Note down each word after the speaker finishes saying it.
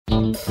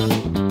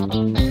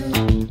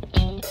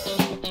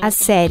A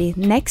série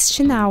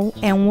Next Now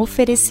é um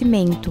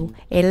oferecimento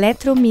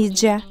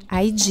Eletromídia,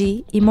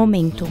 ID e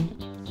Momentum.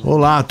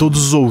 Olá a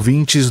todos os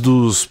ouvintes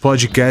dos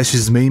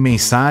podcasts Meio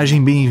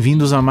Mensagem,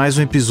 bem-vindos a mais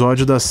um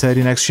episódio da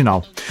série Next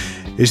Now.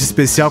 Este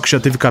especial, que já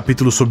teve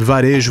capítulos sobre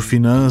varejo,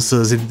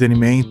 finanças,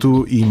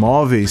 entretenimento e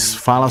imóveis,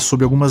 fala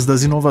sobre algumas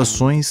das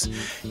inovações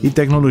e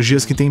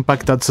tecnologias que têm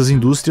impactado essas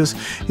indústrias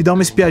e dá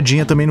uma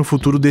espiadinha também no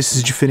futuro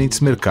desses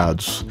diferentes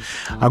mercados.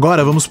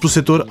 Agora vamos para o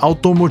setor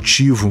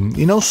automotivo,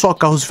 e não só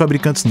carros e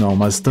fabricantes não,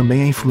 mas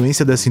também a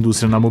influência dessa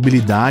indústria na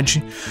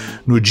mobilidade,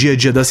 no dia a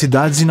dia das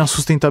cidades e na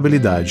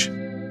sustentabilidade.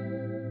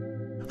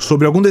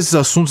 Sobre algum desses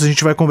assuntos a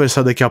gente vai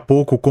conversar daqui a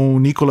pouco com o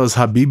Nicolas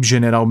Habib,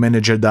 General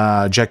Manager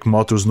da Jack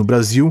Motors no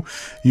Brasil,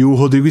 e o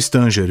Rodrigo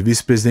Stanger,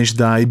 Vice-Presidente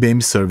da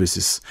IBM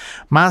Services.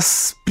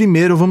 Mas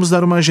primeiro vamos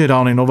dar uma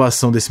geral na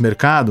inovação desse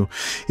mercado,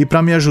 e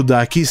para me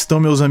ajudar aqui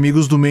estão meus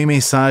amigos do Meio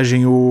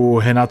Mensagem, o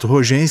Renato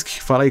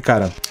Rogenski. Fala aí,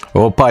 cara.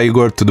 Opa,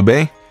 Igor, tudo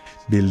bem?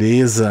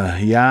 Beleza.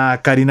 E a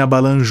Karina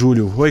Balan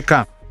Júlio. Oi,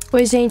 Cá.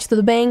 Oi, gente,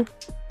 tudo bem?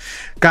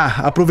 Cá,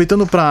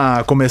 aproveitando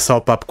para começar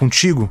o papo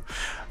contigo,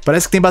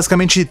 parece que tem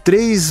basicamente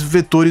 3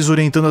 vetores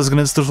orientando as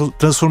grandes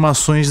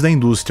transformações da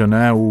indústria,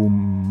 né? O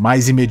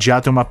mais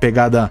imediato é uma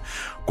pegada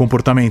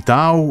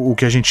comportamental, o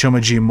que a gente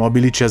chama de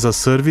Mobility as a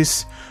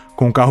Service,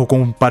 com o carro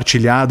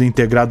compartilhado,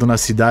 integrado na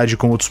cidade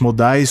com outros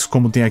modais,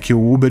 como tem aqui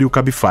o Uber e o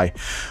Cabify.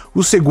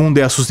 O segundo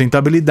é a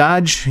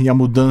sustentabilidade e a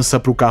mudança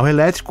para o carro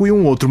elétrico, e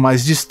um outro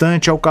mais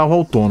distante é o carro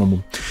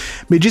autônomo.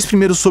 Me diz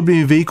primeiro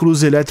sobre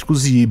veículos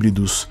elétricos e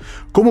híbridos.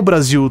 Como o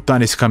Brasil está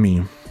nesse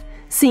caminho?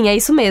 Sim, é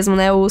isso mesmo,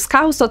 né? Os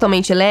carros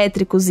totalmente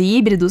elétricos e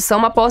híbridos são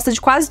uma aposta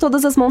de quase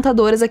todas as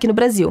montadoras aqui no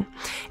Brasil.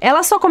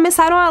 Elas só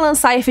começaram a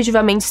lançar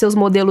efetivamente seus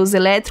modelos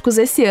elétricos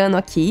esse ano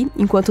aqui,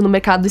 enquanto no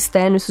mercado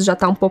externo isso já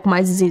está um pouco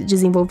mais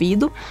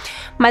desenvolvido.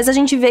 Mas a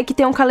gente vê que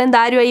tem um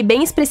calendário aí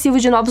bem expressivo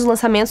de novos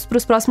lançamentos para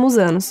os próximos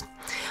anos.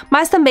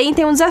 Mas também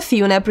tem um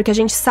desafio, né? Porque a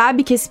gente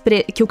sabe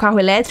que o carro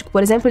elétrico,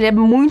 por exemplo, ele é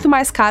muito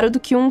mais caro do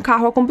que um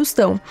carro a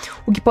combustão,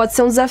 o que pode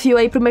ser um desafio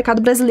aí para o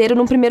mercado brasileiro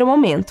num primeiro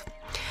momento.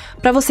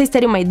 Para vocês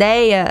terem uma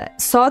ideia,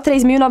 só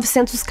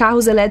 3.900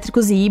 carros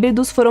elétricos e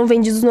híbridos foram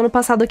vendidos no ano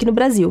passado aqui no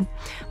Brasil.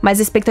 Mas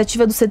a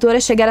expectativa do setor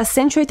é chegar a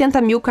 180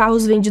 mil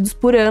carros vendidos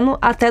por ano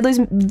até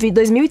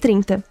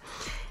 2030.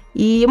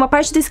 E uma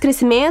parte desse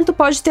crescimento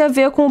pode ter a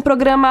ver com o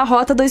programa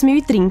Rota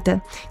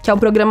 2030, que é um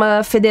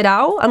programa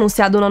federal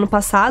anunciado no ano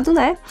passado,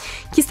 né?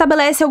 Que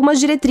estabelece algumas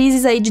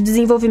diretrizes aí de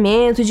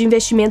desenvolvimento e de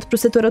investimento para o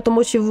setor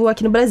automotivo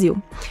aqui no Brasil.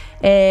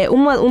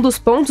 Um dos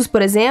pontos,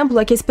 por exemplo,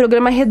 é que esse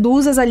programa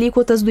reduz as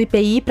alíquotas do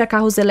IPI para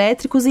carros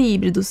elétricos e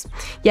híbridos.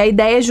 E a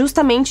ideia é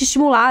justamente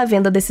estimular a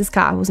venda desses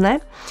carros, né?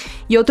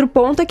 E outro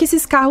ponto é que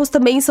esses carros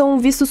também são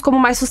vistos como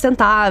mais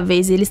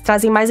sustentáveis, e eles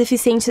trazem mais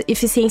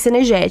eficiência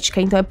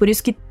energética. Então é por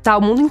isso que está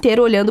o mundo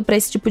inteiro olhando para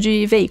esse tipo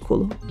de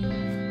veículo.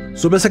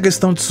 Sobre essa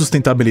questão de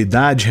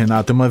sustentabilidade,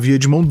 Renato, é uma via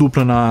de mão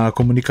dupla na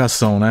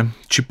comunicação, né?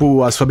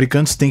 Tipo, as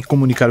fabricantes têm que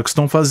comunicar o que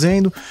estão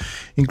fazendo,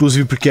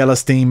 inclusive porque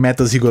elas têm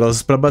metas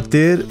rigorosas para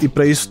bater, e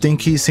para isso tem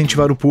que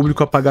incentivar o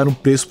público a pagar um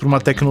preço por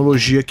uma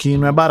tecnologia que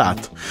não é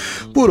barata.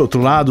 Por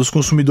outro lado, os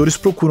consumidores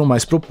procuram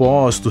mais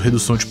propósito,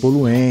 redução de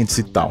poluentes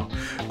e tal.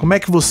 Como é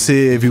que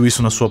você viu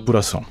isso na sua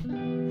apuração?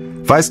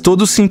 Faz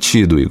todo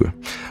sentido, Igor.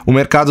 O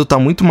mercado está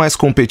muito mais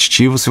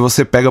competitivo. Se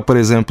você pega, por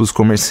exemplo, os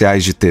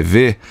comerciais de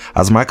TV,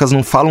 as marcas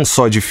não falam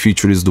só de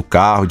features do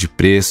carro, de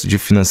preço, de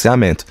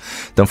financiamento.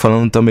 Estão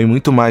falando também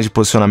muito mais de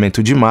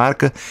posicionamento de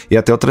marca e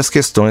até outras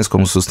questões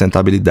como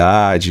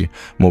sustentabilidade,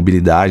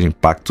 mobilidade,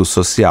 impacto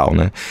social,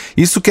 né?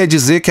 Isso quer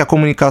dizer que a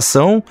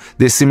comunicação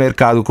desse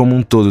mercado como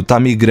um todo está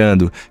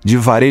migrando de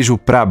varejo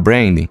para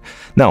branding?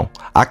 Não,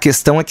 a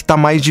questão é que está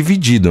mais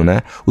dividido,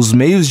 né? Os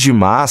meios de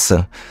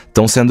massa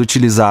estão sendo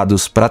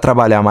utilizados para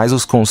trabalhar mais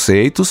os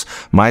conceitos,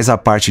 mais a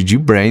parte de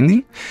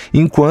branding,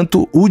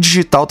 enquanto o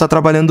digital está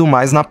trabalhando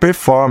mais na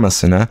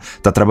performance, né?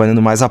 Está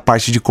trabalhando mais a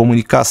parte de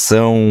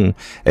comunicação,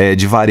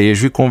 de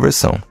varejo e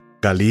conversão.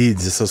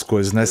 Leads, essas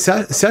coisas, né?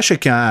 Você acha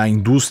que a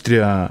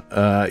indústria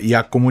e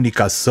a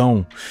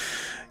comunicação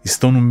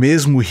estão no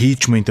mesmo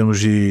ritmo em termos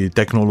de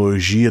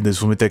tecnologia,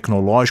 desenvolvimento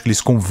tecnológico?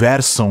 Eles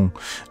conversam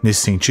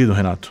nesse sentido,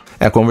 Renato?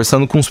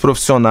 Conversando com os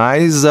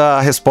profissionais,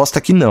 a resposta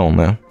é que não,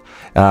 né?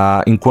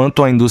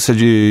 Enquanto a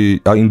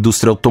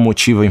indústria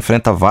automotiva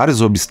enfrenta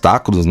vários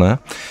obstáculos, né,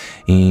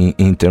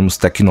 em termos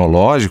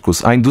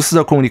tecnológicos, a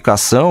indústria da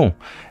comunicação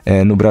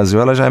no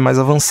Brasil ela já é mais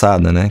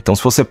avançada, né? Então,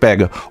 se você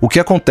pega o que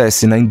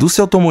acontece na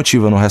indústria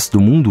automotiva no resto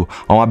do mundo,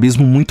 há um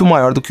abismo muito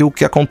maior do que o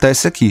que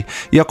acontece aqui.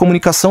 E a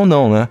comunicação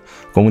não, né?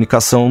 A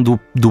comunicação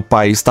do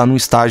país está num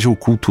estágio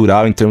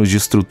cultural, em termos de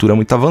estrutura,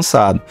 muito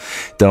avançado.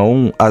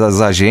 Então, as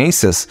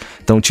agências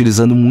estão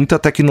utilizando muita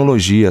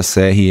tecnologia,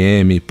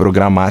 CRM,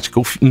 programática,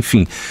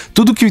 enfim,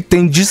 tudo que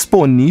tem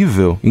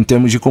disponível em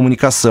termos de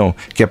comunicação,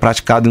 que é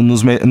praticado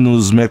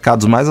nos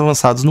mercados mais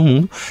avançados no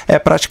mundo, é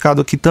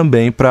praticado aqui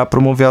também para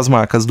promover as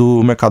marcas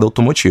do mercado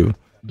automotivo.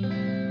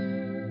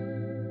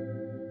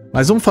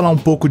 Mas vamos falar um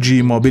pouco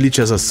de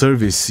Mobility as a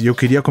Service, e eu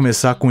queria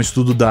começar com um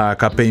estudo da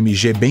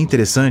KPMG bem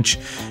interessante,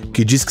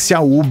 que diz que se a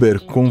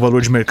Uber, com um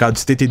valor de mercado de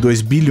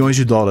 72 bilhões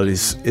de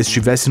dólares,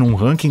 estivesse num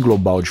ranking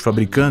global de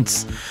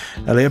fabricantes,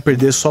 ela ia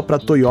perder só para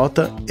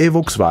Toyota e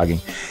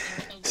Volkswagen.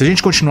 Se a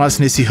gente continuasse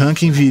nesse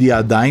ranking, viria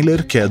a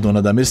Daimler, que é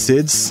dona da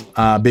Mercedes,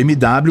 a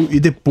BMW e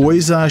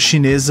depois a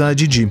chinesa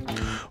Didi,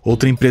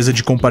 outra empresa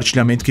de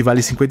compartilhamento que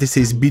vale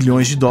 56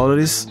 bilhões de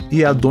dólares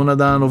e é a dona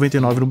da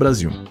 99 no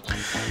Brasil.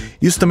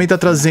 Isso também está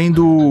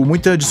trazendo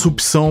muita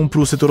disrupção para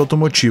o setor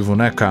automotivo,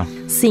 né, Ká?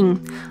 Sim.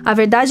 A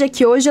verdade é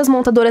que hoje as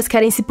montadoras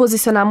querem se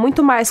posicionar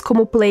muito mais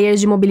como players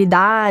de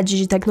mobilidade,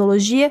 de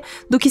tecnologia,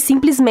 do que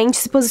simplesmente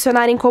se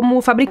posicionarem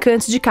como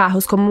fabricantes de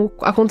carros, como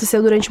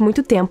aconteceu durante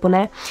muito tempo,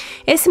 né?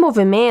 Esse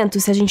movimento,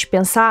 se a gente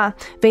pensar,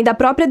 vem da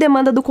própria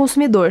demanda do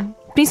consumidor.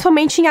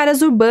 Principalmente em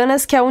áreas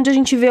urbanas, que é onde a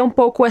gente vê um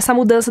pouco essa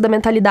mudança da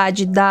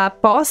mentalidade da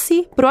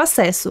posse pro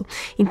acesso.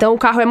 Então, o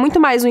carro é muito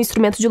mais um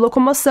instrumento de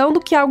locomoção do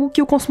que algo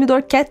que o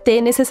consumidor quer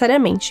ter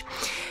necessariamente.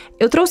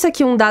 Eu trouxe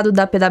aqui um dado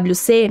da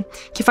PwC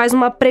que faz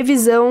uma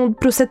previsão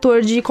para o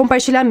setor de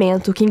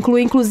compartilhamento, que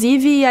inclui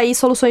inclusive aí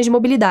soluções de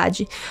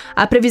mobilidade.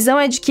 A previsão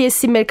é de que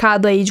esse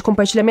mercado aí de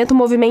compartilhamento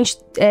movimente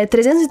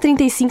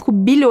 335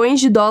 bilhões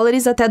de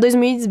dólares até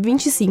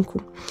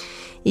 2025.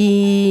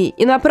 E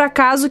não é por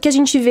acaso que a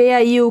gente vê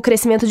aí o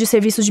crescimento de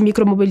serviços de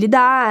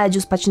micromobilidade,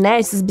 os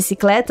patinetes, as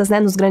bicicletas, né,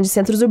 nos grandes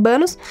centros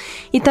urbanos,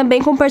 e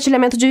também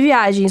compartilhamento de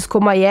viagens,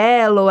 como a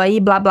Yellow, aí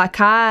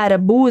BlaBlaCar, a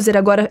Boozer,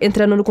 agora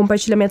entrando no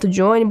compartilhamento de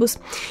ônibus.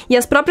 E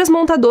as próprias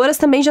montadoras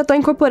também já estão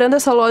incorporando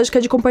essa lógica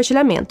de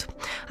compartilhamento.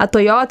 A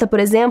Toyota, por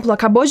exemplo,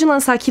 acabou de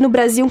lançar aqui no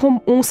Brasil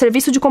um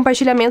serviço de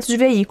compartilhamento de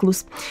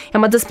veículos. É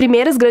uma das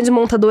primeiras grandes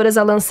montadoras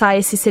a lançar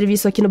esse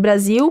serviço aqui no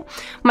Brasil,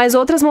 mas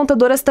outras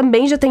montadoras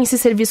também já têm esses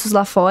serviços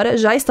lá fora,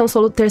 já estão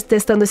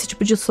testando esse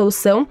tipo de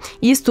solução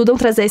e estudam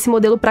trazer esse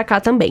modelo para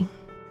cá também.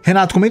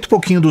 Renato, comenta um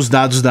pouquinho dos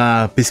dados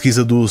da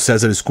pesquisa do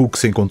Cesar School que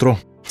você encontrou.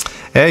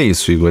 É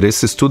isso, Igor.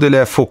 Esse estudo ele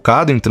é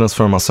focado em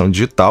transformação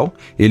digital.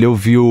 Ele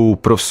ouviu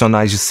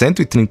profissionais de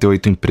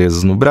 138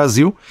 empresas no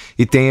Brasil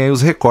e tem aí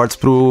os recortes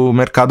para o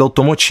mercado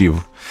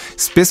automotivo.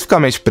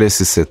 Especificamente para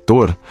esse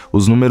setor,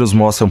 os números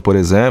mostram, por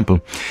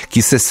exemplo, que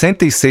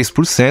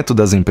 66%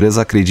 das empresas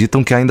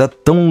acreditam que ainda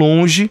estão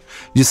longe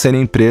de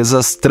serem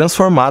empresas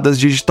transformadas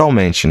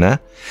digitalmente, né?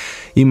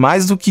 E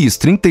mais do que isso,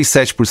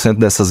 37%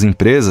 dessas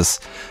empresas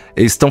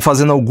estão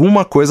fazendo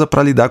alguma coisa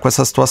para lidar com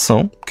essa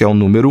situação, que é um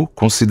número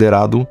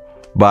considerado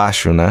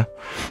baixo, né?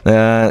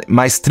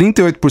 Mas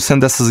 38%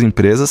 dessas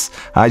empresas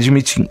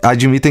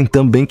admitem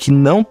também que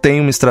não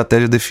tem uma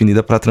estratégia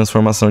definida para a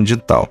transformação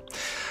digital.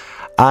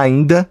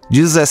 Ainda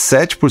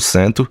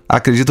 17%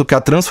 acreditam que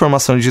a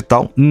transformação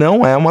digital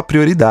não é uma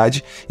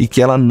prioridade e que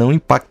ela não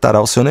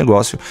impactará o seu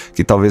negócio,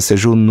 que talvez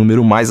seja o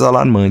número mais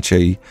alarmante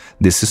aí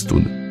desse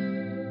estudo.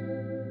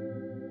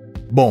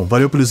 Bom,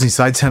 valeu pelos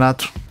insights,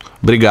 Renato.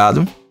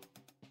 Obrigado.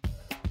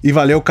 E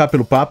valeu, Ká,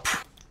 pelo papo.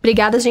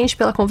 Obrigada, gente,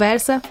 pela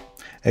conversa.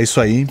 É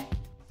isso aí.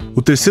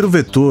 O terceiro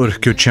vetor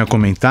que eu tinha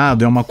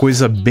comentado é uma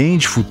coisa bem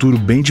de futuro,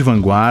 bem de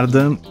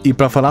vanguarda, e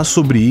para falar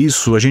sobre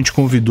isso, a gente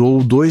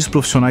convidou 2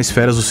 profissionais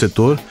feras do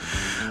setor,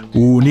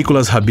 o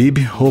Nicolas Habib.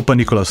 Opa,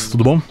 Nicolas,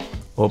 tudo bom?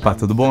 Opa,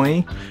 tudo bom,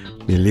 hein?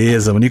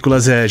 Beleza, o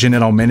Nicolas é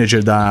General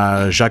Manager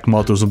da Jack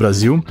Motors no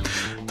Brasil.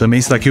 Também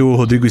está aqui o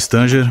Rodrigo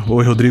Stanger.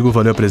 Oi, Rodrigo,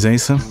 valeu a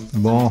presença.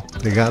 Bom,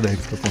 obrigado aí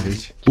pelo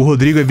convite. O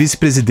Rodrigo é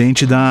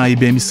vice-presidente da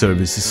IBM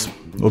Services.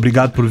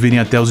 Obrigado por virem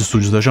até os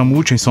estúdios da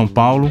Jamute, em São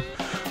Paulo,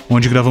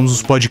 onde gravamos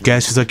os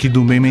podcasts aqui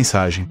do Meio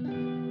Mensagem.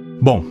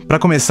 Bom, para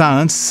começar,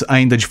 antes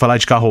ainda de falar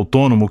de carro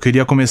autônomo, eu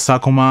queria começar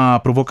com uma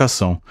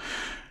provocação.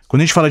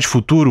 Quando a gente fala de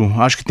futuro,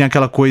 acho que tem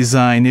aquela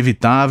coisa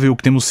inevitável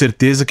que temos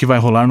certeza que vai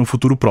rolar no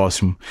futuro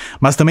próximo.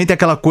 Mas também tem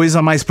aquela coisa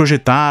mais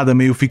projetada,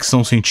 meio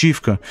ficção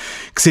científica,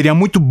 que seria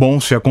muito bom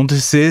se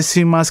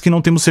acontecesse, mas que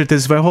não temos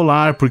certeza se vai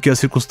rolar, porque as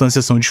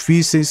circunstâncias são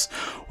difíceis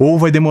ou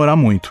vai demorar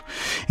muito.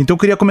 Então eu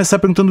queria começar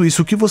perguntando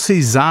isso: o que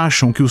vocês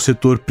acham que o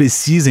setor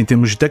precisa em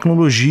termos de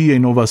tecnologia,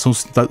 inovação,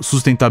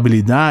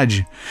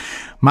 sustentabilidade,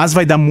 mas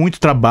vai dar muito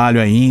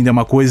trabalho ainda, é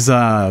uma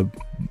coisa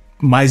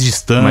mais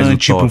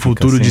distante, para um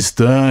futuro assim,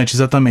 distante,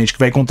 exatamente, que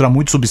vai encontrar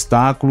muitos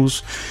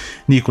obstáculos.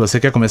 Nicolas, você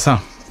quer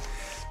começar?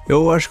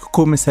 Eu acho que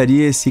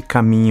começaria esse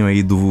caminho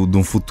aí de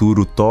um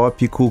futuro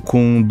utópico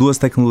com 2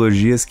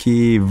 tecnologias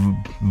que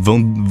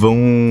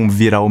vão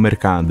virar o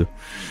mercado.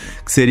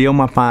 Que seria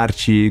uma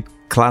parte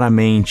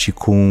claramente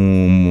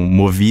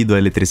movido à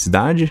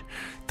eletricidade,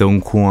 então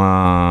com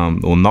a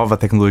nova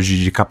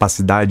tecnologia de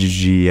capacidade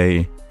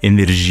de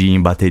energia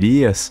em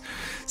baterias,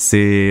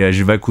 a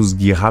gente vai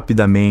conseguir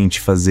rapidamente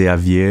fazer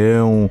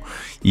avião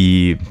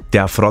e ter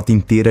a frota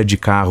inteira de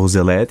carros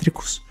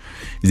elétricos.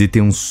 E ter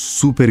um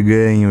super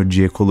ganho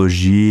de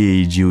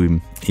ecologia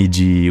e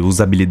de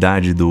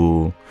usabilidade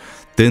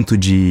tanto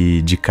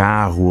de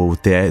carro,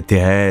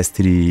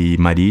 terrestre e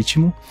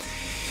marítimo.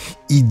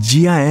 E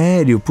de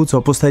aéreo, eu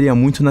apostaria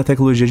muito na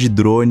tecnologia de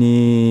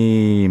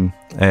drone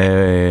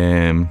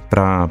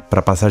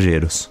para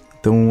passageiros.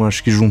 Então,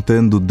 acho que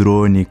juntando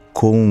drone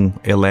com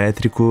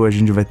elétrico, a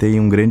gente vai ter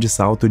um grande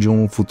salto de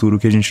um futuro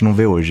que a gente não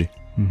vê hoje.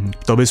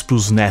 Talvez para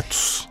os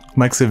netos.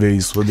 Como é que você vê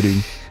isso,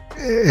 Rodrigo?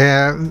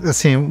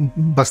 Assim,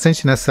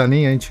 bastante nessa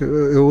linha,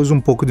 eu uso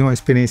um pouco de uma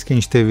experiência que a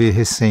gente teve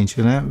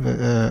recente, né?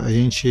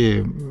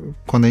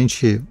 Quando a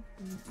gente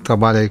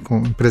trabalha aí com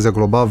empresa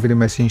global, vira e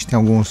mexe, a gente tem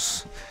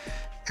alguns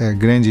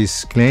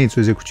grandes clientes,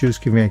 executivos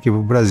que vêm aqui para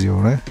o Brasil,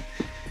 né?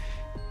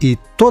 E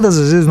todas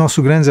as vezes o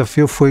nosso grande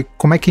desafio foi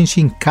como é que a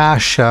gente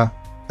encaixa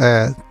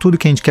tudo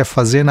que a gente quer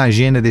fazer na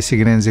agenda desse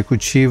grande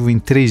executivo em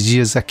 3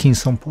 dias aqui em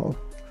São Paulo.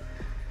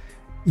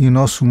 E o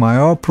nosso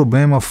maior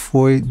problema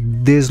foi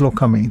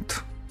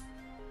deslocamento.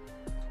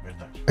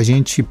 Verdade. A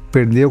gente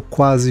perdia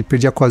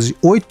quase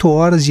 8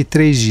 horas de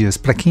 3 dias.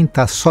 Para quem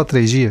está só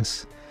 3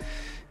 dias.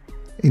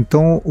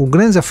 Então, o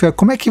grande desafio é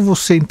como é que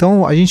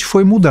então, a gente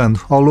foi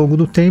mudando ao longo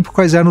do tempo,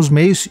 quais eram os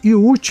meios. E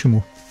o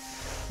último,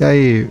 e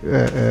aí,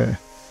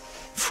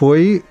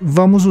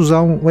 vamos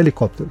usar um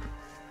helicóptero.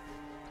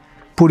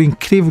 Por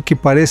incrível que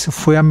pareça,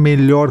 foi a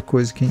melhor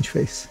coisa que a gente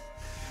fez.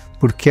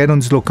 Porque era um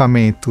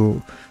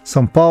deslocamento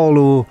São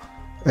Paulo,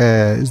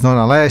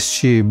 Zona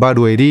Leste,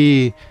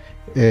 Barueri,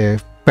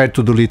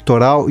 perto do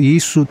litoral, e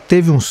isso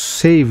teve um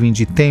saving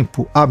de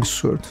tempo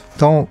absurdo.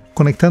 Então,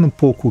 conectando um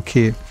pouco o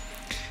que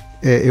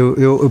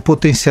eu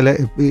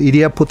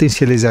iria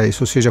potencializar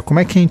isso, ou seja, como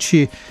é que a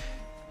gente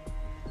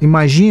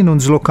imagina um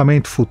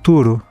deslocamento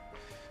futuro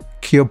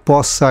que eu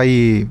possa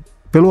ir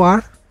pelo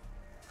ar,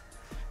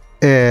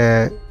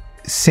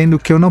 sendo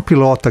que eu não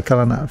piloto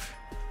aquela nave.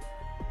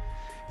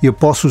 E eu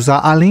posso usar,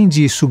 além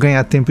disso,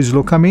 ganhar tempo de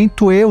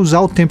deslocamento e usar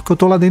o tempo que eu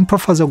estou lá dentro para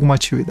fazer alguma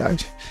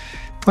atividade.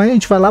 Então aí a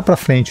gente vai lá para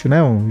frente,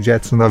 né? Um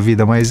Jetson da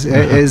vida, mas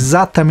é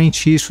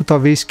exatamente isso,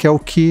 talvez, que é o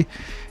que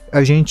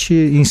a gente,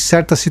 em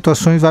certas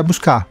situações, vai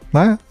buscar,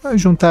 né?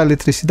 Juntar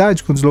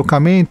eletricidade com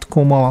deslocamento,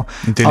 com uma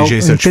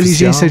inteligência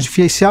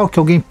artificial, que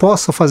alguém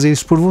possa fazer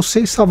isso por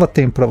você e salva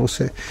tempo para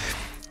você.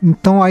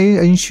 Então aí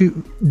a gente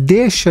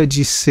deixa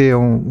de ser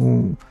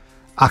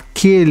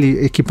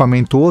aquele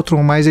equipamento outro,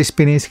 mas a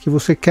experiência que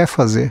você quer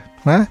fazer,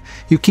 né?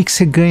 E o que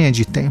você ganha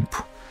de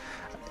tempo.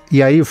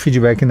 E aí o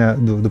feedback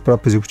do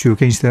próprio executivo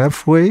que a gente teve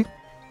foi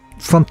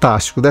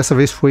fantástico. Dessa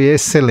vez foi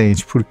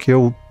excelente, porque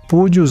eu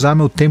pude usar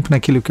meu tempo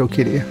naquilo que eu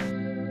queria.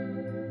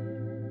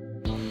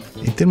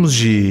 Em termos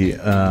de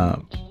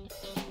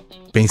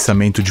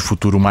pensamento de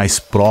futuro mais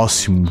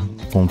próximo,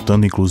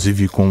 contando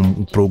inclusive com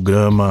o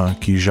programa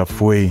que já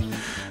foi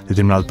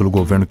determinado pelo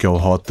governo, que é o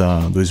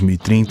Rota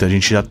 2030, a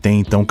gente já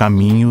tem então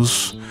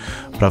caminhos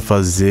para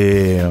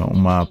fazer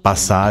uma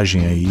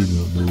passagem aí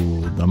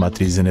da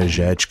matriz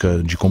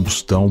energética de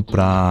combustão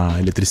para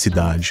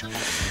eletricidade.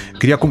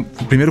 Queria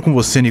primeiro com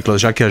você, Nicolas,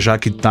 já que a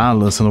Jaque está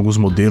lançando alguns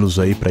modelos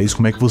aí para isso,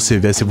 como é que você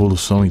vê essa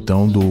evolução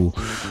então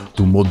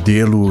do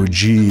modelo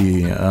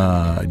de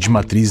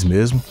matriz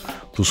mesmo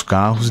para os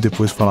carros, e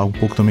depois falar um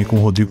pouco também com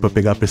o Rodrigo para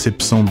pegar a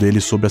percepção dele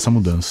sobre essa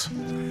mudança.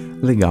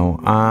 Legal.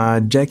 A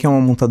Jack é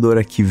uma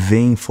montadora que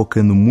vem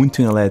focando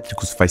muito em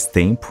elétricos faz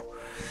tempo.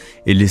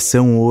 Eles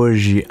são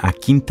hoje a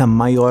 5ª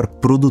maior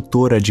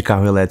produtora de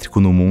carro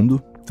elétrico no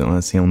mundo. Então,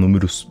 assim, é um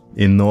número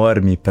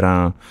enorme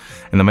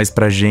ainda mais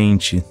pra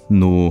gente,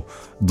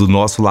 do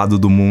nosso lado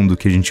do mundo,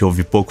 que a gente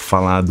ouve pouco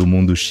falar do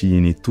mundo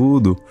China e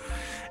tudo,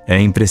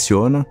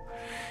 impressiona.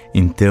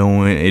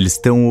 Então, eles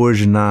estão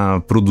hoje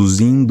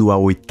produzindo a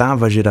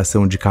 8ª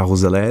geração de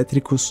carros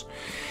elétricos,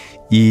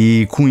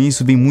 e com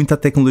isso vem muita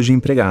tecnologia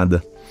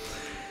empregada.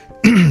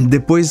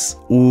 Depois,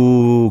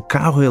 o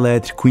carro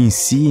elétrico em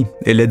si,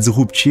 ele é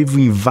disruptivo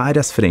em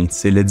várias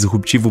frentes. Ele é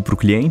disruptivo para o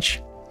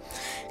cliente,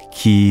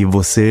 que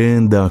você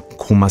anda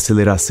com uma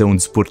aceleração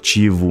de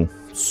esportivo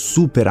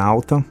super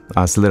alta.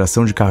 A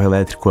aceleração de carro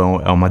elétrico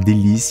é uma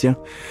delícia.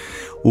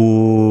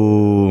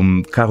 O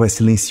carro é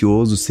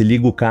silencioso, você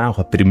liga o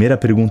carro, a primeira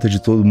pergunta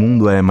de todo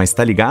mundo é: mas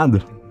tá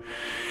ligado?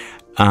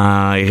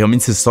 E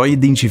realmente você só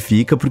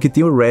identifica porque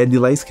tem o red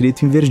lá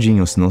escrito em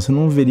verdinho, senão você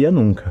não veria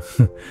nunca.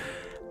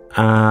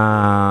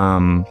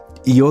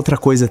 E outra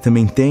coisa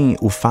também tem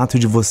o fato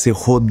de você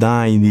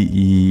rodar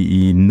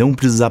e não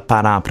precisar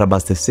parar para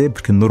abastecer,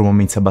 porque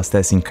normalmente você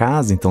abastece em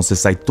casa, então você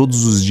sai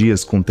todos os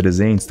dias com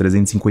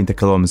 350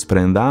 km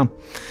para andar.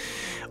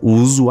 O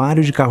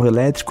usuário de carro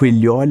elétrico,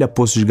 ele olha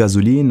posto de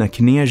gasolina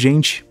que nem a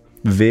gente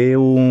vê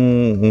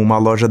uma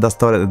loja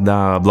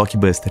da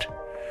Blockbuster.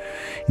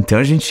 Então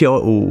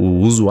o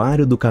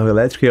usuário do carro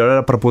elétrico, ele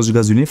olha para posto de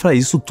gasolina e fala: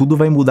 isso tudo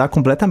vai mudar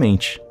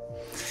completamente.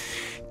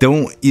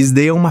 Então, isso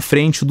daí é uma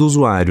frente do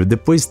usuário.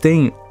 Depois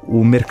tem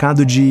o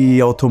mercado de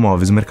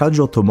automóveis. O mercado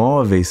de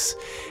automóveis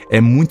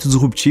é muito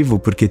disruptivo,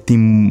 porque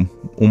tem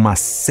uma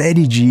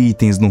série de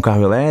itens no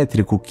carro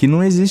elétrico que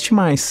não existe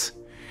mais.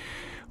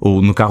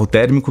 Ou no carro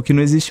térmico que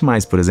não existe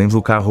mais. Por exemplo,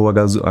 o carro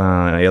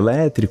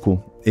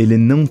elétrico, ele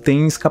não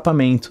tem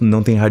escapamento,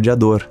 não tem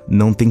radiador,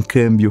 não tem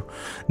câmbio,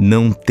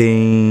 não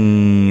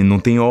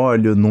tem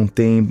óleo, não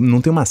tem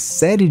uma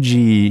série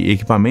de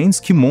equipamentos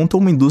que montam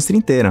uma indústria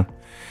inteira.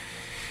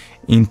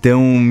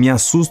 Então, me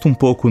assusta um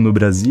pouco no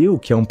Brasil,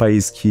 que é um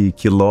país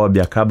que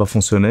lobby acaba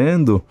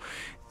funcionando,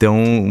 Então,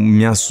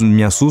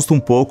 me assusta um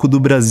pouco do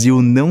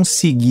Brasil não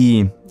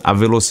seguir a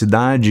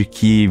velocidade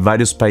que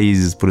vários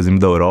países, por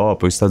exemplo, da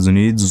Europa, os Estados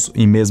Unidos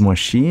e mesmo a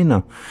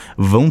China,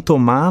 vão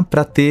tomar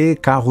para ter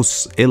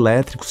carros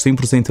elétricos,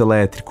 100%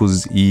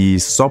 elétricos, e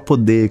só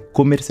poder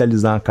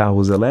comercializar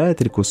carros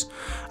elétricos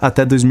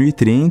até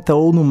 2030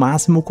 ou no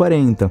máximo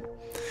 40.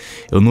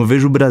 Eu não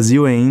vejo o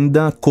Brasil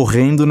ainda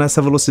correndo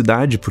nessa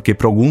velocidade, porque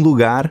para algum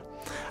lugar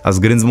as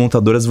grandes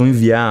montadoras vão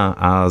enviar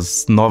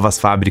as novas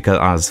fábricas,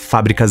 as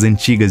fábricas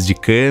antigas de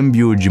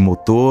câmbio, de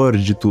motor,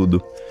 de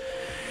tudo.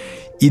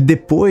 E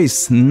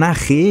depois, na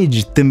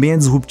rede, também é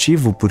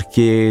disruptivo,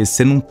 porque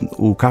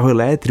o carro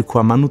elétrico,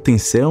 a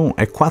manutenção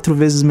é 4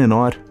 vezes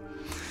menor.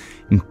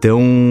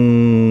 Então,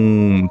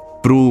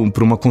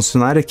 para uma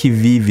concessionária que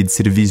vive de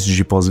serviços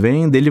de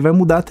pós-venda, ele vai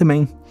mudar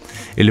também.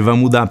 Ele vai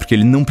mudar porque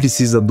ele não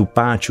precisa do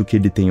pátio que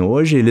ele tem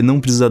hoje, ele não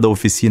precisa da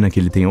oficina que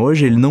ele tem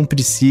hoje, ele não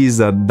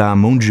precisa da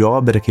mão de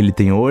obra que ele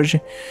tem hoje.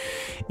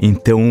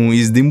 Então,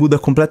 isso muda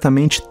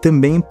completamente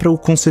também para o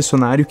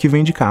concessionário que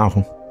vende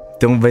carro.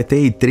 Então vai ter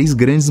aí 3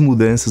 grandes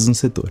mudanças no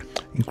setor.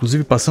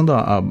 Inclusive, passando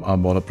a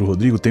bola para o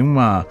Rodrigo, tem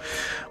uma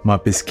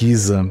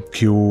pesquisa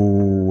que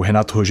o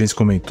Renato Rogense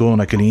comentou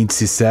naquele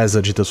índice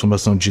César de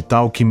transformação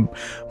digital, que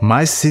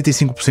mais de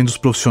 65% dos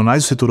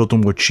profissionais do setor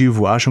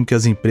automotivo acham que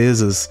as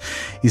empresas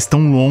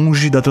estão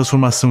longe da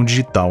transformação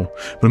digital,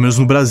 pelo menos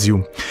no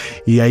Brasil.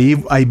 E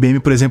aí a IBM,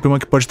 por exemplo, é uma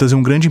que pode trazer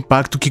um grande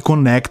impacto que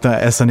conecta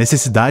essa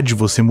necessidade de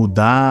você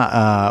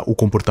mudar o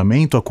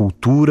comportamento, a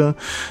cultura,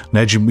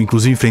 né, de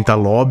inclusive enfrentar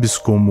lobbies,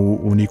 como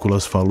o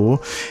Nicolas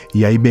falou.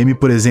 E a IBM,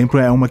 por exemplo,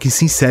 é uma que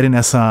se insere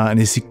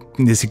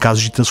nesse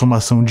caso de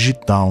transformação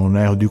digital,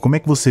 né, Rodrigo? Como é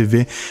que você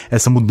vê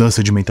essa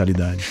mudança de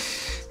mentalidade?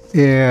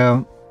 É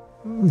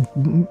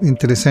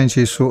interessante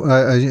isso.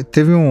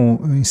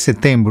 Em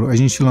setembro, a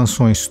gente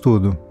lançou um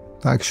estudo,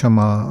 tá, que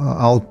chama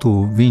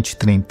Auto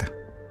 2030,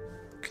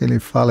 que ele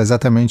fala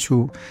exatamente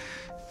o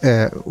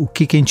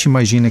que a gente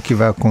imagina que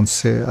vai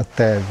acontecer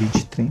até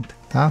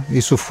 2030. Tá?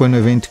 Isso foi no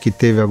evento que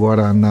teve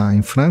agora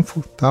em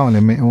Frankfurt, tá?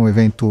 Um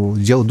evento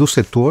do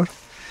setor,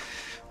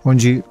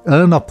 onde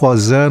ano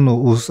após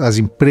ano as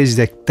empresas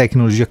de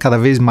tecnologia cada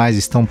vez mais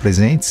estão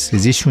presentes.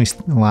 Existe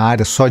uma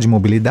área só de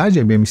mobilidade,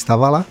 a IBM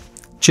estava lá,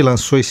 te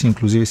lançou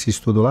inclusive esse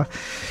estudo lá,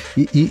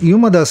 e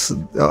uma das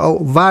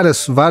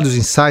vários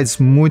insights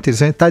muito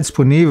interessantes está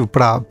disponível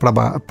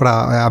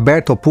para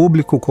aberto ao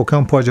público, qualquer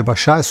um pode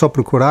baixar, é só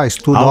procurar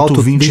estudo Auto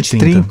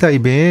 2030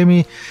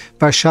 IBM,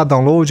 baixar,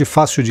 download,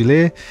 fácil de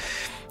ler.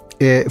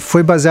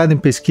 Foi baseado em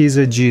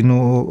pesquisa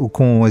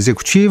com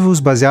executivos,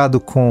 baseado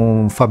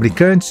com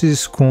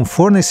fabricantes, com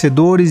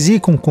fornecedores e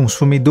com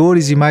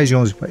consumidores em mais de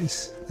 11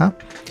 países, tá?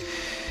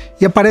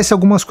 E aparece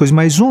algumas coisas,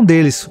 mas um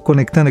deles,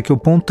 conectando aqui o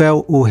ponto, é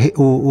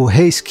o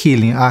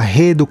reskilling, a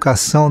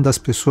reeducação das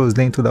pessoas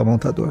dentro da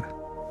montadora.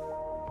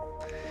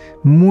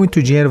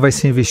 Muito dinheiro vai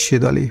ser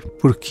investido ali,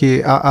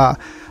 porque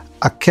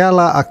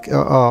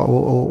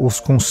os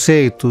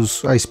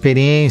conceitos, a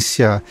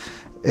experiência,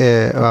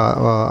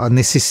 a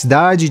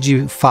necessidade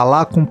de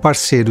falar com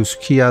parceiros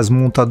que as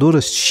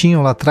montadoras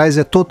tinham lá atrás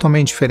é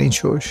totalmente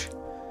diferente hoje.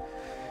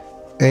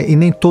 E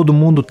nem todo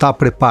mundo está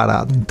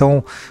preparado.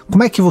 Então,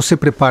 como é que você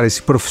prepara esse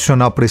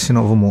profissional para esse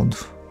novo mundo?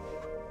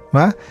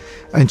 Não é?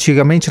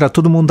 Antigamente era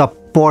todo mundo da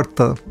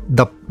porta,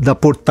 da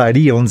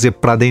portaria, vamos dizer,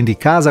 para dentro de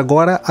casa.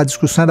 Agora a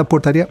discussão é da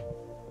portaria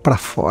para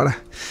fora.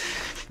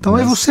 Então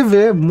aí você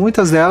vê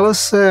muitas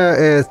delas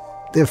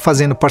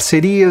fazendo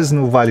parcerias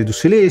no Vale do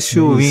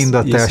Silício, indo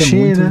até a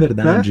China. Isso é muito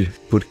verdade, né?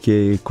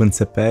 Porque quando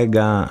você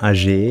pega a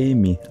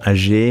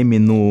GM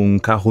num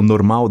carro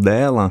normal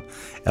dela,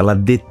 ela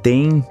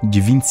detém de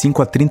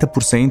 25% a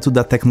 30%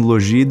 da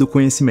tecnologia e do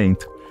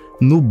conhecimento.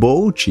 No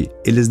Bolt,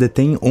 eles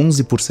detêm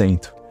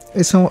 11%.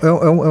 Isso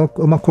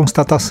é uma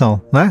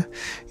constatação, né?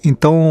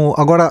 Então,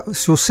 agora,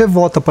 se você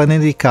volta para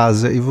dentro de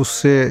casa e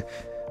você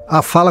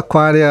fala com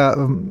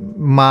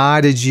uma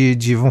área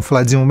de, vamos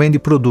falar, desenvolvimento de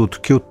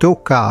produto, que o teu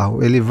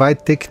carro ele vai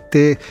ter que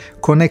ter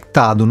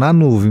conectado na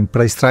nuvem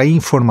para extrair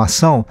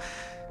informação,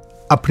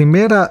 a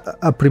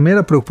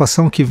primeira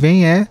preocupação que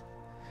vem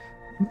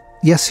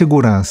e a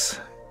segurança?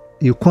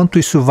 E o quanto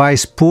isso vai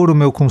expor o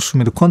meu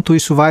consumidor, quanto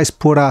isso vai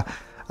expor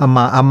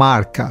a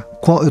marca?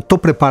 Eu estou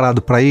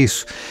preparado para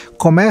isso?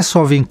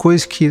 Começam a vir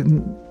coisas que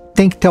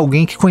tem que ter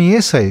alguém que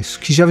conheça isso,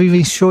 que já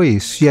vivenciou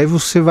isso, e aí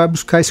você vai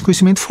buscar esse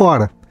conhecimento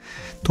fora.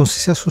 Então você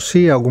se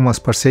associa a algumas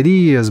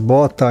parcerias,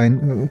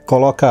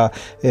 coloca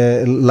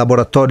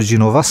laboratórios de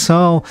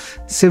inovação.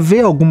 Você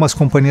vê algumas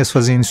companhias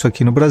fazendo isso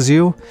aqui no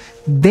Brasil,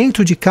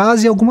 dentro de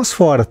casa e algumas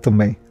fora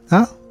também,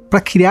 tá?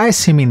 Para criar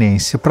essa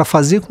eminência, para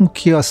fazer com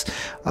que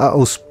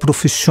os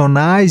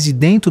profissionais de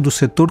dentro do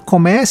setor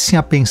comecem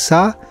a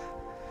pensar,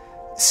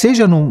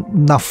 seja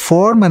na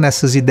forma,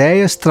 nessas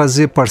ideias,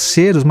 trazer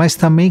parceiros, mas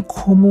também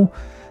como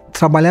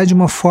trabalhar de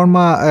uma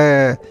forma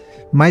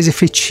mais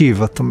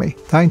efetiva também,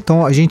 tá?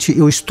 Então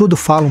o estudo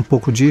fala um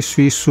pouco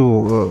disso, e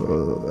isso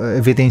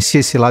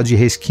evidencia esse lado de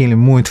reskilling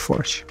muito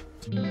forte.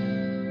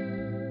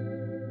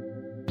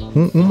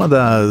 Uma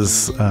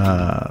das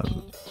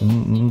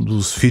um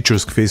dos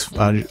features que fez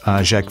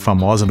a Jack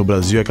famosa no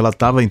Brasil é que ela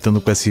estava entrando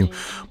com esse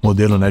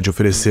modelo, né, de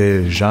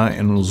oferecer já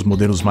nos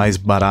modelos mais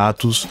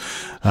baratos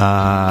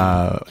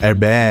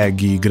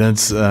airbag,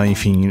 grandes,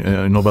 enfim,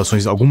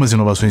 inovações, algumas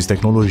inovações de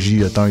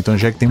tecnologia e tal. Então a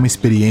Jack tem uma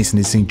experiência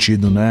nesse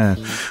sentido, né?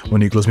 O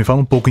Nicolas, me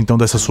fala um pouco então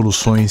dessas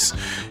soluções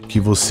que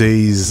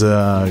vocês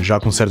já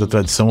com certa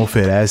tradição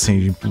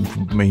oferecem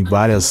em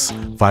várias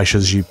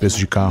faixas de preço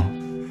de carro.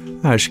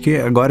 Acho que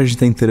agora a gente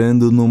tá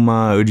entrando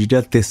numa, eu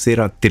diria,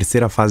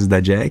 terceira fase da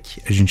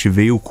Jack. A gente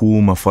veio com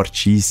uma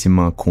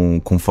fortíssima,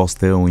 com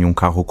Faustão e um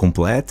carro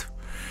completo,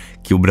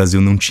 que o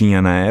Brasil não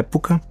tinha na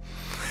época.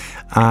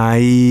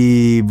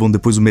 Aí, bom,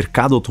 depois o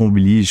mercado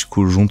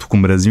automobilístico, junto com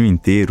o Brasil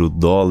inteiro,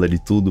 dólar e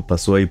tudo,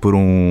 passou aí por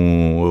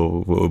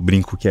eu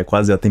brinco que é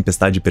quase a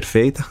tempestade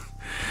perfeita.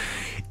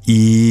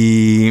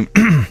 E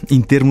em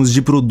termos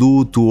de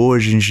produto,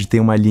 hoje a gente tem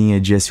uma linha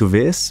de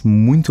SUVs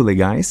muito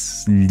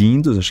legais,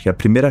 lindos. Acho que a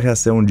primeira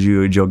reação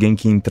de alguém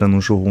que entra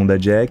num showroom da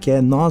Jack é: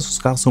 nossa, os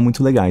carros são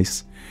muito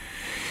legais.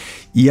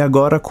 E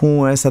agora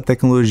com essa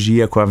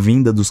tecnologia, com a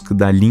vinda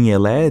da linha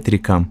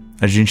elétrica,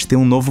 a gente tem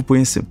um novo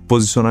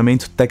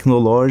posicionamento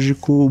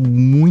tecnológico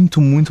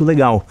muito, muito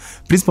legal.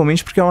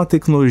 Principalmente porque é uma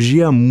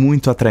tecnologia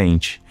muito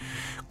atraente.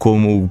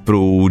 Como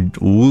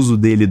o uso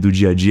dele do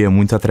dia a dia é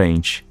muito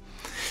atraente.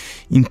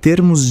 Em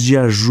termos de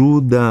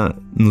ajuda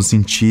no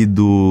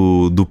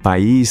sentido do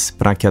país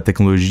para que a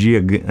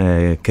tecnologia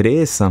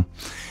cresça,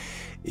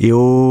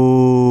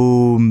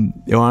 eu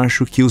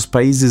acho que os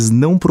países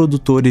não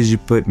produtores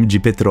de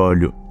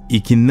petróleo e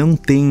que não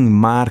têm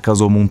marcas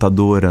ou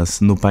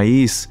montadoras no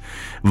país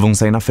vão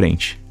sair na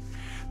frente.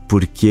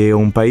 Porque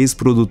um país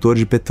produtor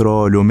de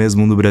petróleo, ou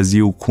mesmo no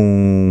Brasil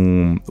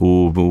com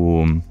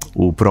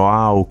o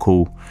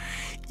pró-álcool,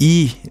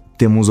 e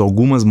temos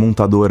algumas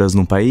montadoras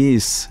no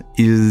país,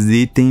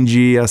 e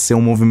tende a ser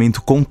um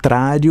movimento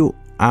contrário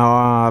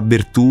à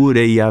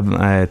abertura e a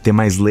ter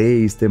mais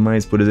leis, ter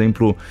mais, por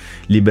exemplo,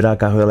 liberar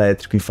carro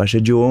elétrico em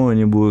faixa de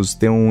ônibus,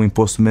 ter um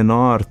imposto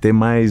menor, ter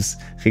mais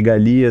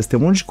regalias, ter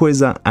um monte de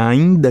coisa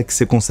ainda que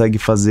você consegue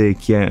fazer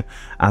que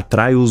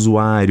atrai o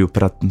usuário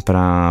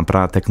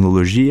para a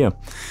tecnologia,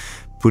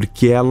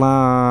 porque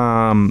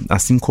ela,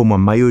 assim como a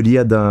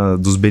maioria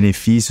dos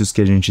benefícios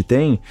que a gente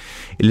tem,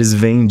 eles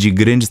vêm de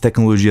grandes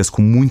tecnologias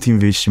com muito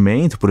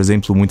investimento, por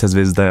exemplo, muitas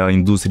vezes da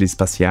indústria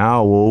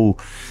espacial ou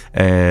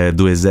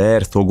do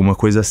exército, alguma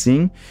coisa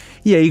assim,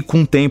 e aí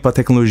com o tempo a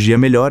tecnologia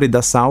melhora e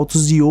dá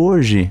saltos, e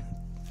hoje,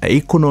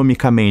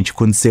 economicamente,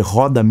 quando você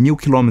roda 1.000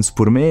 km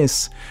por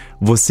mês,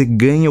 você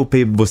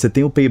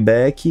tem o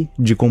payback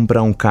de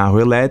comprar um carro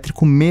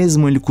elétrico,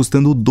 mesmo ele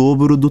custando o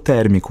dobro do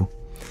térmico.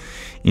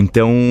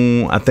 Então,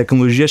 a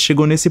tecnologia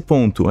chegou nesse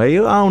ponto. Aí,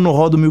 eu não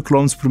rodo 1.000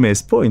 km por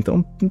mês. Pô,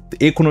 então,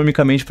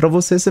 economicamente para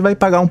você vai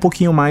pagar um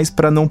pouquinho mais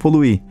para não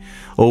poluir.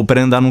 Ou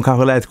para andar num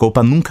carro elétrico, ou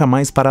para nunca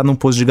mais parar num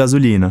posto de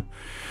gasolina.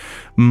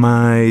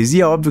 Mas,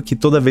 e é óbvio que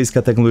toda vez que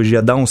a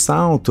tecnologia dá um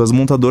salto, as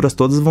montadoras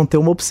todas vão ter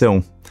uma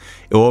opção.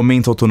 Eu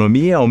aumento a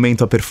autonomia,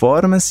 aumento a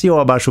performance ou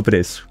abaixo o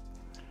preço.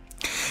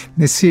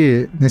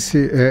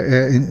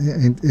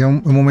 É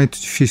um momento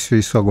difícil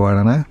isso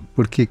agora, né?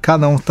 Porque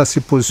cada um está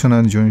se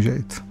posicionando de um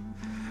jeito.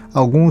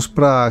 Alguns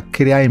para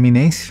criar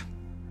eminência,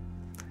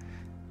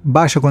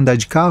 baixa quantidade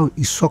de carro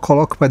e só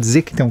coloca para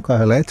dizer que tem um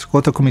carro elétrico,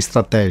 outra como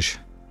estratégia,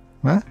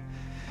 né?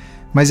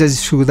 Mas as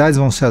dificuldades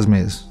vão ser as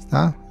mesmas,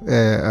 tá?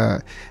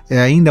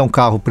 Ainda é um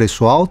carro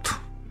preço alto,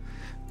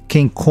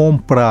 quem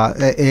compra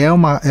é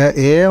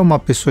uma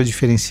pessoa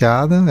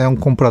diferenciada, é um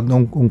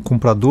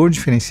comprador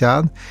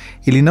diferenciado,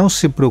 ele não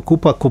se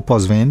preocupa com o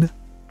pós-venda,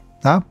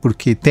 tá?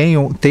 Porque tem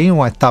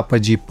uma etapa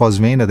de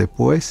pós-venda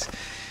depois.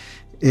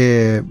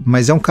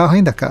 Mas é um carro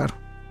ainda caro,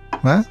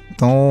 né?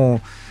 Então,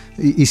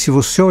 e se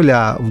você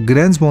olhar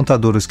grandes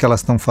montadoras que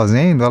elas estão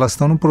fazendo, elas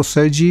estão no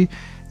processo de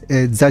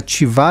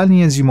desativar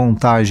linhas de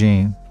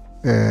montagem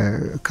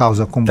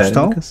carros a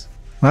combustão,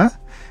 né?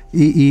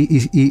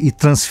 E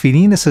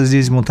transferindo essas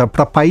linhas de montagem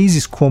para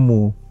países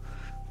como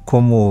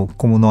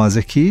nós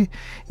aqui,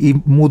 e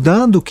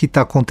mudando o que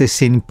está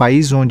acontecendo em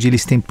países onde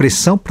eles têm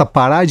pressão para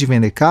parar de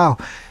vender carro,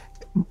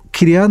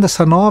 criando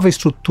essa nova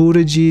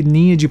estrutura de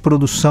linha de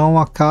produção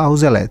a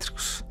carros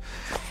elétricos.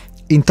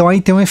 Então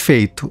aí tem um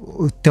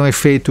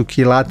efeito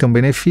que lá tem um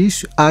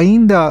benefício,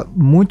 ainda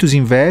muitos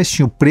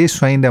investem, o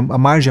preço ainda, a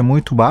margem é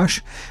muito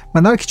baixa,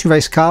 mas na hora que tiver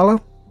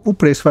escala, o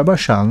preço vai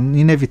baixar,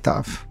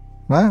 inevitável,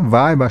 né?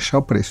 Vai baixar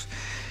o preço.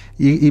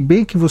 E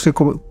bem que você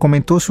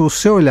comentou, se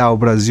você olhar o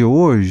Brasil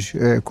hoje,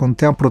 quando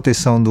tem a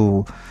proteção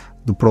do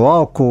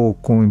pró-álcool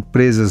com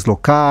empresas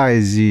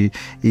locais e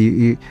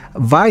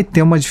vai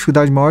ter uma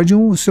dificuldade maior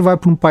você vai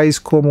para um país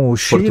como o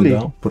Chile,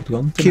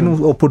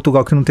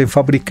 Portugal que não tem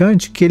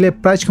fabricante, que ele é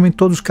praticamente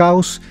todos os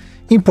carros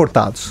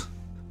importados.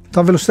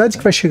 Então a velocidade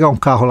que vai chegar um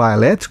carro lá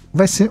elétrico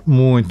vai ser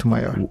muito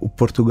maior. O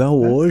Portugal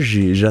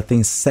hoje já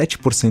tem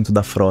 7%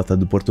 da frota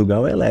do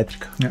Portugal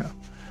elétrica.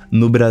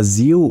 No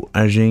Brasil,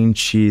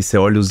 você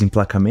olha os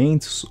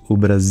emplacamentos, o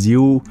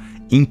Brasil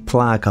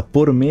emplaca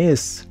por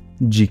mês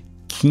de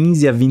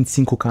 15 a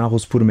 25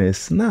 carros por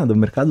mês. Nada, o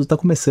mercado está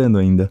começando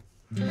ainda.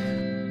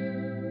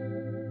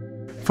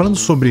 Falando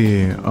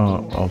sobre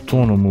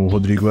autônomo,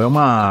 Rodrigo, é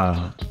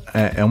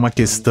uma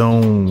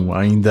questão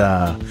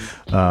ainda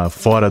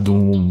fora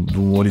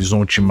do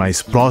horizonte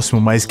mais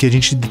próximo, mas que a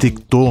gente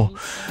detectou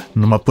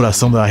numa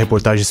apuração da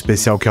reportagem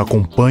especial que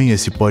acompanha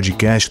esse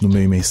podcast do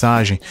Meio e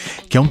Mensagem,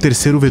 que é um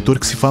terceiro vetor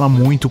que se fala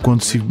muito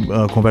quando se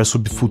conversa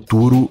sobre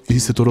futuro e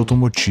setor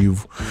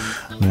automotivo.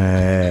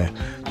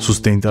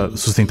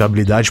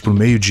 Sustentabilidade por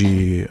meio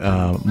de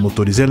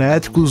motores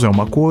elétricos é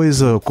uma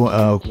coisa,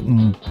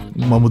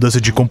 uma mudança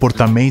de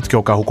comportamento, que é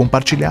o carro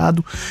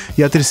compartilhado,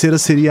 e a terceira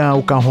seria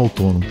o carro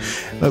autônomo.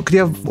 Eu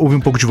queria ouvir um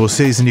pouco de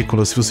vocês,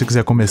 Nicolas, se você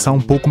quiser começar um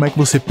pouco, como é que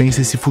você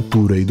pensa esse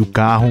futuro aí do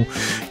carro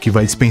que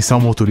vai dispensar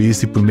o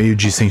motorista e por meio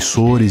de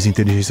sensores,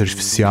 inteligência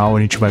artificial,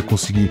 a gente vai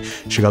conseguir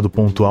chegar do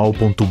ponto A ao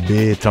ponto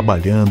B,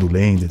 trabalhando,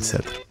 lendo,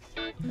 etc.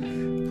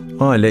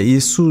 Olha,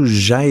 isso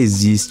já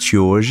existe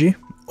hoje.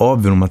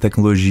 Óbvio, uma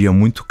tecnologia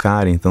muito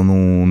cara, então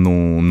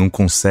não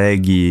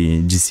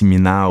consegue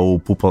disseminar ou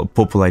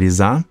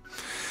popularizar.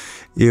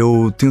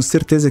 Eu tenho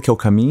certeza que é o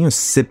caminho.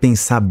 Se você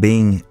pensar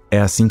bem,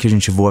 é assim que a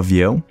gente voa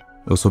avião.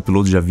 Eu sou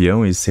piloto de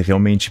avião e você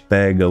realmente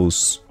pega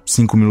os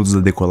 5 minutos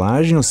da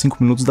decolagem ou 5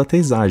 minutos da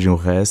aterrissagem. O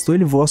resto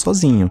ele voa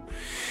sozinho.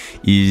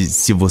 E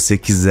se você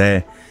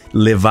quiser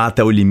levar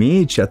até o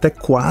limite, até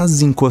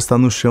quase encostar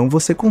no chão,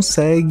 você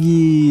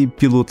consegue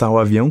pilotar o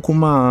avião com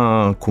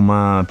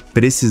uma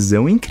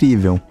precisão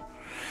incrível.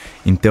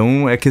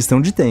 Então é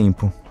questão de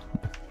tempo.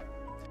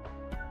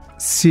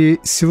 Se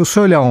você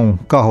olhar um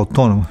carro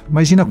autônomo,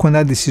 imagina a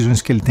quantidade de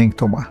decisões que ele tem que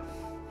tomar.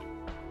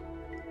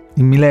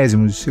 Em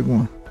milésimos de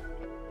segundo.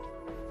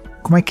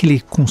 Como é que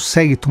ele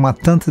consegue tomar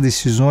tantas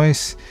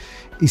decisões?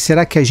 E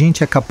será que a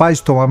gente é capaz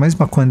de tomar a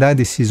mesma quantidade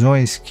de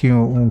decisões que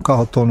um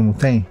carro autônomo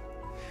tem?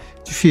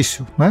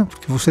 Difícil, né?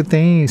 Porque você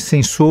tem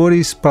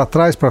sensores para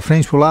trás, para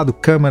frente, para o lado,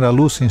 câmera,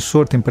 luz,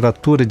 sensor,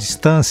 temperatura,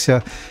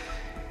 distância.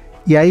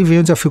 E aí vem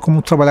o desafio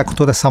como trabalhar com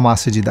toda essa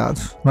massa de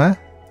dados, né?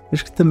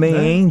 Acho que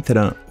também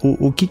entra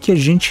o que a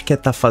gente quer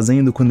estar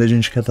fazendo quando a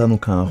gente quer estar no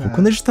carro.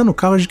 Quando a gente está no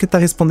carro, a gente quer estar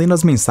respondendo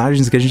as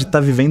mensagens, que a gente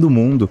está vivendo o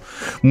mundo.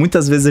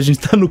 Muitas vezes a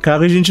gente está no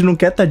carro e a gente não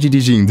quer estar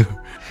dirigindo.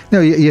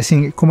 Não, e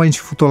assim, como a gente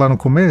falou lá no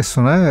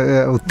começo,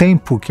 né? O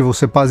tempo que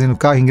você passa no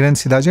carro em grande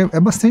cidade é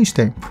bastante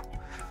tempo,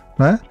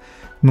 né?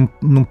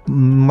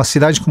 Numa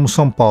cidade como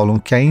São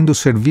Paulo, que ainda o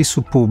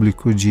serviço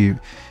público de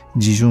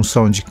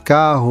junção de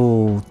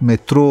carro,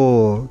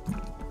 metrô,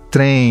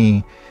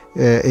 trem,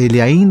 ele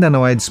ainda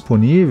não é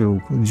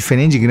disponível,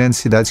 diferente de grandes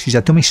cidades que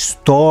já tem uma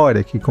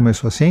história que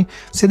começou assim,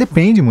 você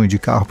depende muito de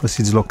carro para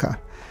se deslocar.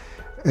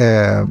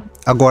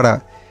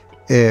 Agora,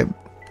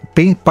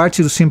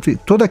 parte do simples,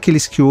 todos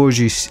aqueles que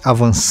hoje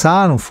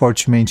avançaram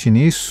fortemente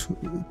nisso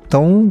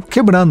estão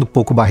quebrando um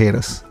pouco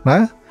barreiras,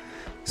 né?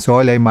 Você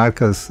olha aí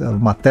marcas,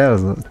 uma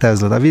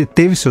Tesla da vida,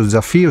 teve seus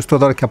desafios,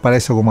 toda hora que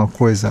aparece alguma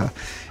coisa,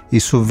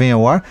 isso vem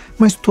ao ar,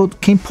 mas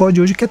quem pode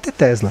hoje quer ter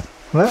Tesla,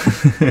 né?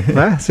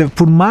 Né?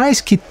 Por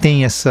mais que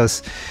tenha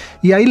essas...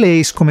 E aí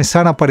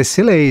começaram a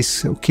aparecer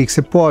leis, o que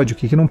você pode, o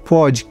que não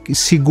pode,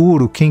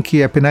 seguro, quem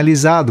que é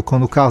penalizado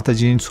quando o carro está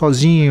dirigindo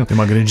sozinho. Tem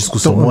uma grande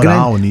discussão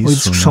moral nisso. Uma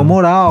discussão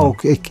moral,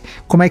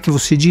 como é que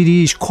você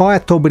dirige, qual é a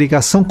tua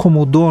obrigação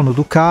como dono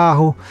do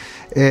carro.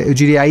 Eu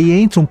diria, aí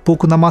entra um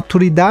pouco na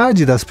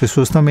maturidade das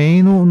pessoas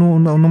também,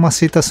 numa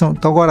aceitação.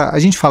 Então agora, a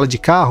gente fala de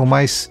carro,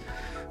 mas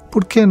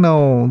por que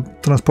não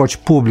transporte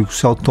público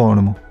ser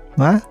autônomo,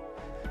 né?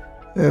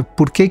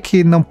 Por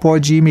que não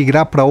pode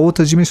migrar para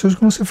outras dimensões,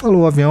 como você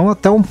falou, o avião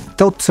até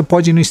você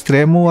pode ir no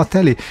extremo até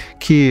ali,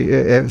 que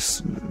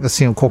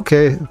assim,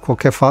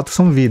 qualquer fato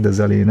são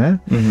vidas ali, né?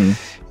 Uhum.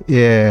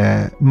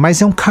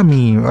 Mas é um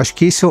caminho, acho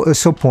que esse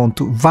é o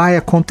ponto, vai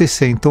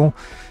acontecer. Então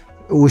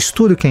o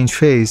estudo que a gente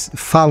fez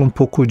fala um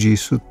pouco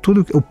disso.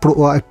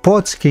 A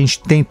hipótese que a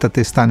gente tenta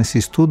testar nesse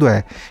estudo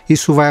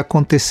isso vai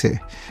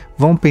acontecer.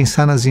 Vamos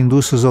pensar nas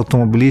indústrias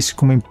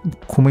automobilísticas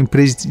como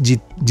empresa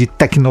de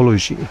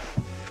tecnologia.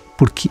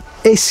 Porque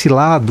esse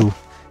lado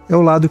é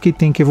o lado que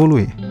tem que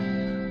evoluir.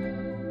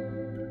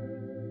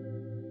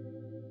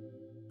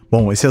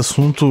 Bom, esse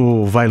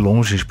assunto vai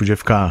longe, a gente podia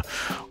ficar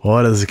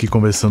horas aqui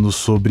conversando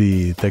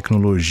sobre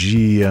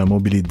tecnologia,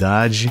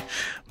 mobilidade,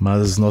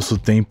 mas nosso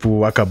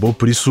tempo acabou,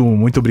 por isso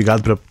muito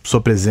obrigado pela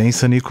sua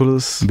presença,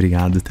 Nicolas.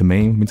 Obrigado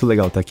também, muito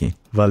legal estar aqui.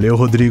 Valeu,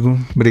 Rodrigo.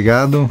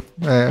 Obrigado,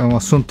 é um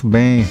assunto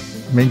bem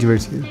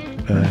divertido.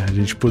 A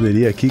gente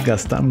poderia aqui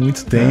gastar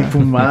muito tempo,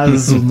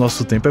 mas o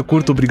nosso tempo é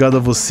curto. Obrigado a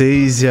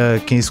vocês e a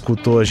quem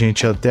escutou a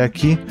gente até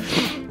aqui.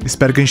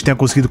 Espero que a gente tenha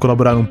conseguido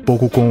colaborar um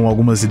pouco com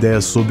algumas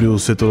ideias sobre o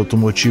setor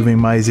automotivo em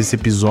mais esse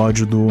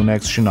episódio do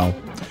Next Now.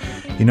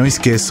 E não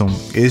esqueçam,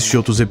 este e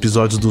outros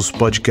episódios dos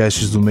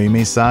podcasts do Meio e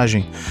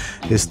Mensagem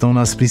estão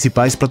nas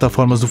principais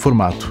plataformas do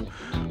formato.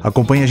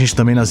 Acompanhe a gente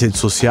também nas redes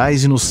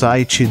sociais e no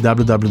site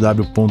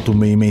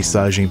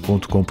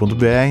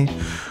www.meimensagem.com.br,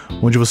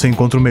 onde você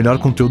encontra o melhor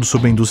conteúdo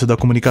sobre a indústria da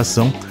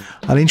comunicação,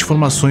 além de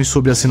informações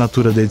sobre a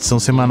assinatura da edição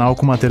semanal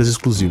com matérias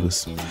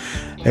exclusivas.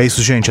 É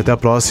isso, gente. Até a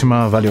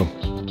próxima. Valeu!